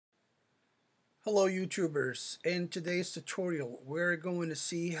Hello YouTubers. In today's tutorial we're going to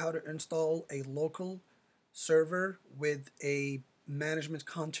see how to install a local server with a management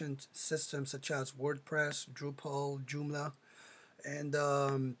content system such as WordPress, Drupal, Joomla, and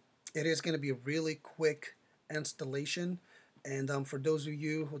it is going to be a really quick installation. And for those of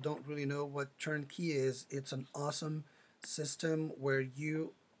you who don't really know what Turnkey is, it's an awesome system where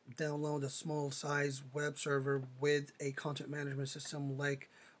you download a small size web server with a content management system like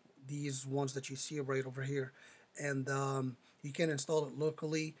these ones that you see right over here, and you can install it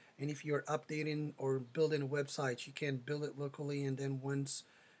locally. And if you're updating or building a website, you can build it locally, and then once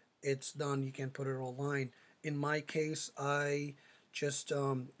it's done you can put it online. In my case, I just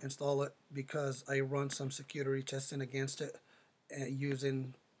install it because I run some security testing against it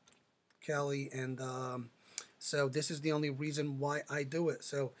using Kali, and so this is the only reason why I do it.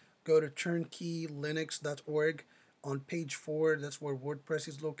 So go to turnkeylinux.org. On page 4, that's where WordPress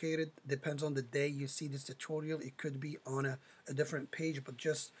is located. Depends on the day you see this tutorial. It could be on a different page, but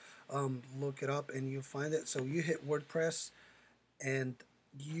just look it up and you'll find it. So you hit WordPress and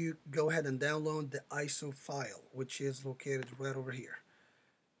you go ahead and download the ISO file, which is located right over here.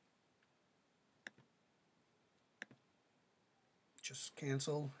 Just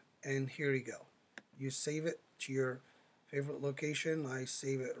cancel, and here you go. You save it to your favorite location. I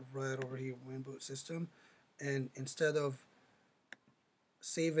save it right over here, Winboot system, and instead of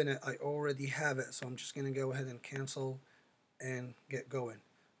saving it, I already have it, so I'm just going to go ahead and cancel and get going.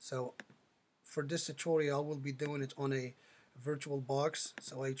 So for this tutorial I will be doing it on a virtual box,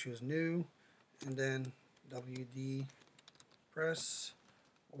 so I choose new and then WD press,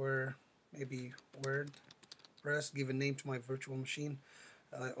 or maybe WordPress, give a name to my virtual machine.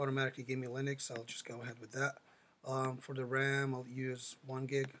 Automatically gave me Linux, so I'll just go ahead with that. For the RAM I'll use 1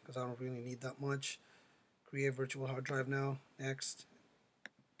 gig because I don't really need that much. Create virtual hard drive now. Next,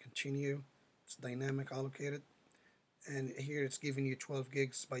 continue. It's dynamic allocated, and here it's giving you 12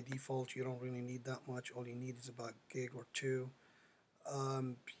 gigs by default. You don't really need that much. All you need is about a gig or two.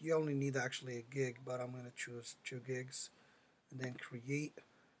 You only need actually a gig, but I'm going to choose 2 gigs. And then create,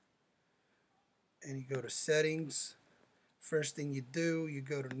 and you go to settings. First thing you do, you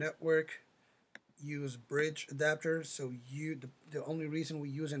go to network, use bridge adapter. So the only reason we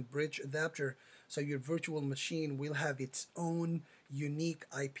use in bridge adapter, so your virtual machine will have its own unique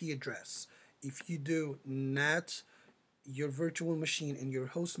IP address. If you do NAT, your virtual machine and your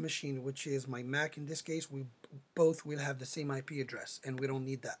host machine, which is my Mac in this case, we both will have the same IP address, and we don't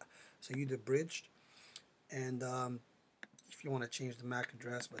need that. So you do bridged, and if you want to change the MAC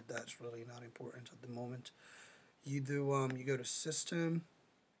address, but that's really not important at the moment. You go to system.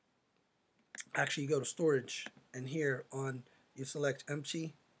 Actually, you go to storage, and here on you select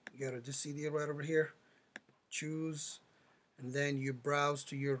empty. You go to this CD right over here. Choose, and then you browse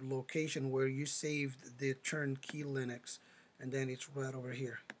to your location where you saved the Turnkey Linux, and then it's right over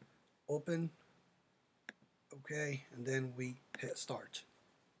here. Open, okay, and then we hit start.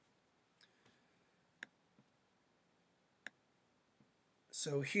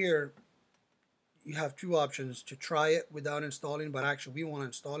 So here you have 2 options: to try it without installing, but actually we want to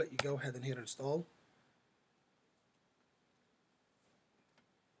install it. You go ahead and hit install.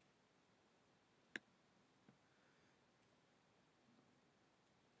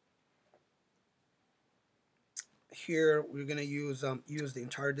 Here we're going to use the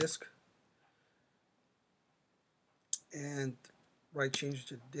entire disk, and right change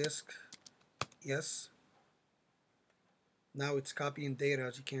to disk. Yes. Now it's copying data.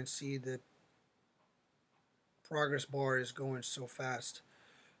 As you can see, the progress bar is going so fast,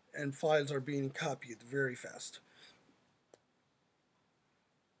 and files are being copied very fast.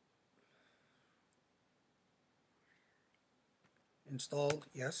 Installed,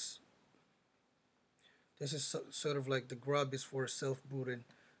 yes. This is sort of like the grub is for self-booting.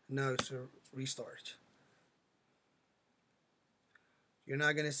 Now it's a restart. You're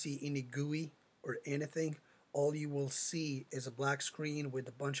not going to see any GUI or anything. All you will see is a black screen with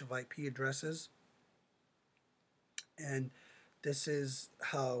a bunch of IP addresses. And this is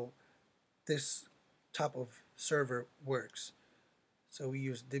how this type of server works. So we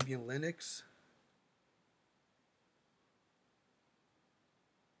use Debian Linux.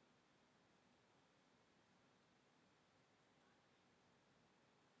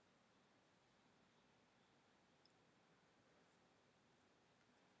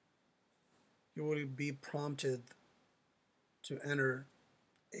 You will be prompted to enter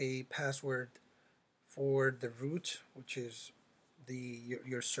a password for the root, which is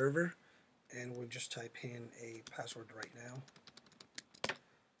your server, and we'll just type in a password right now.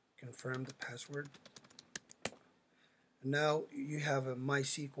 Confirm the password. Now you have a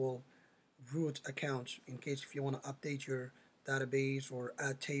MySQL root account in case if you want to update your database or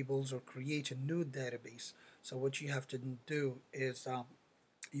add tables or create a new database. So what you have to do is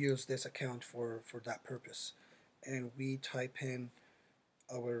use this account for that purpose. And we type in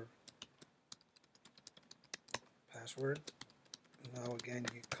our password. Now again,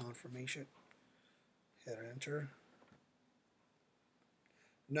 you confirmation, hit enter.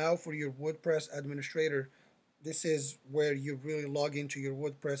 Now for your WordPress administrator, this is where you really log into your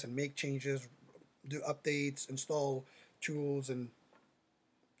WordPress and make changes, do updates, install tools and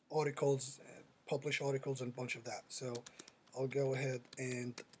articles, publish articles and a bunch of that. So I'll go ahead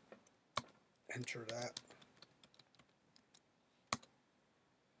and enter that.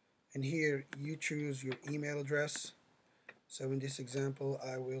 And here you choose your email address. So in this example,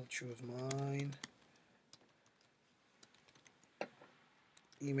 I will choose mine.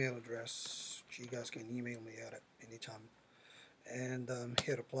 Email address. You guys can email me at it anytime. And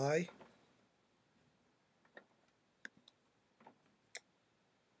hit apply.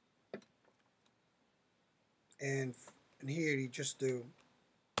 And here you just do,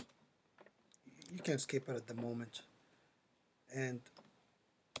 you can skip it at the moment. And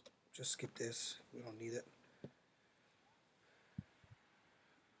just skip this. We don't need it.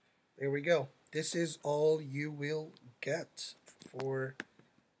 There we go. This is all you will get for,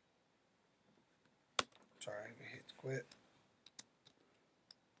 sorry, I hit quit.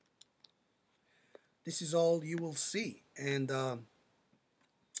 This is all you will see. And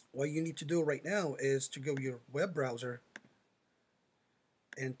what you need to do right now is to go to your web browser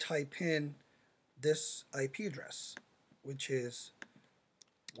and type in this IP address, which is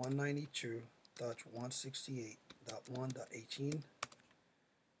 192.168.1.18.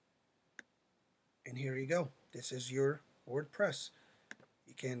 And here you go. This is your WordPress.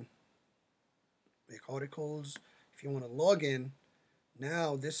 You can make articles. If you want to log in,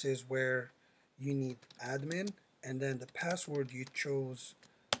 now this is where you need admin and then the password you chose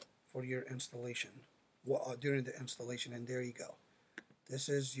for your installation during the installation. And there you go. This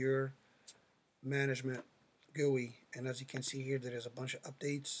is your management GUI. And as you can see here, there is a bunch of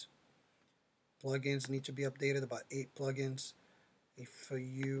updates. Plugins need to be updated, about 8 plugins. If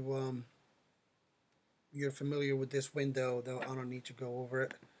you're familiar with this window, though, I don't need to go over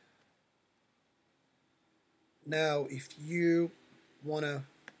it. Now, if you want to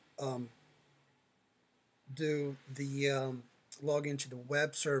do the log into the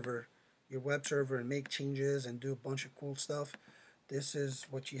web server, your web server, and make changes and do a bunch of cool stuff, this is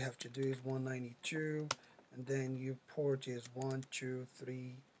what you have to do. Is 192, and then your port is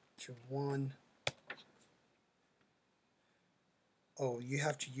 12321. Oh, you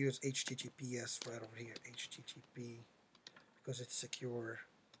have to use HTTPS right over here, HTTP, because it's secure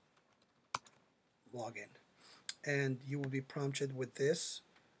login. And you will be prompted with this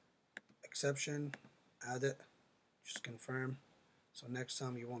exception, add it, just confirm. So next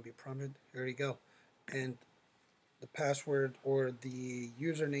time you won't be prompted. Here you go. And the password or the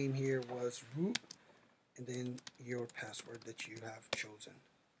username here was root, and then your password that you have chosen.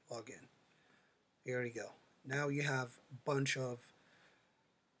 Log in. Here you go. Now you have a bunch of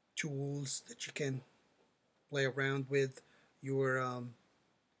tools that you can play around with your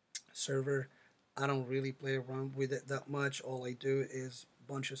server. I don't really play around with it that much. All I do is a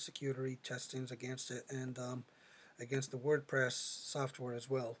bunch of security testings against it and against the WordPress software as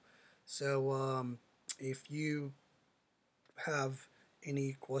well. So if you have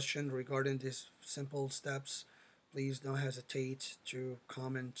any question regarding these simple steps, please don't hesitate to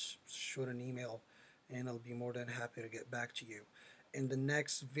comment, shoot an email, and I'll be more than happy to get back to you. In the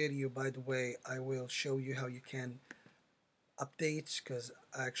next video, by the way, I will show you how you can update, because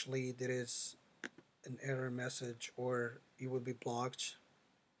actually there is an error message or you will be blocked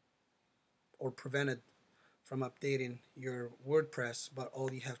or prevented from updating your WordPress, but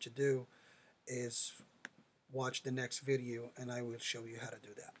all you have to do is watch the next video and I will show you how to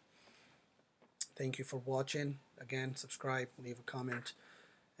do that. Thank you for watching. Again, subscribe, leave a comment,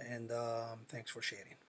 and thanks for sharing.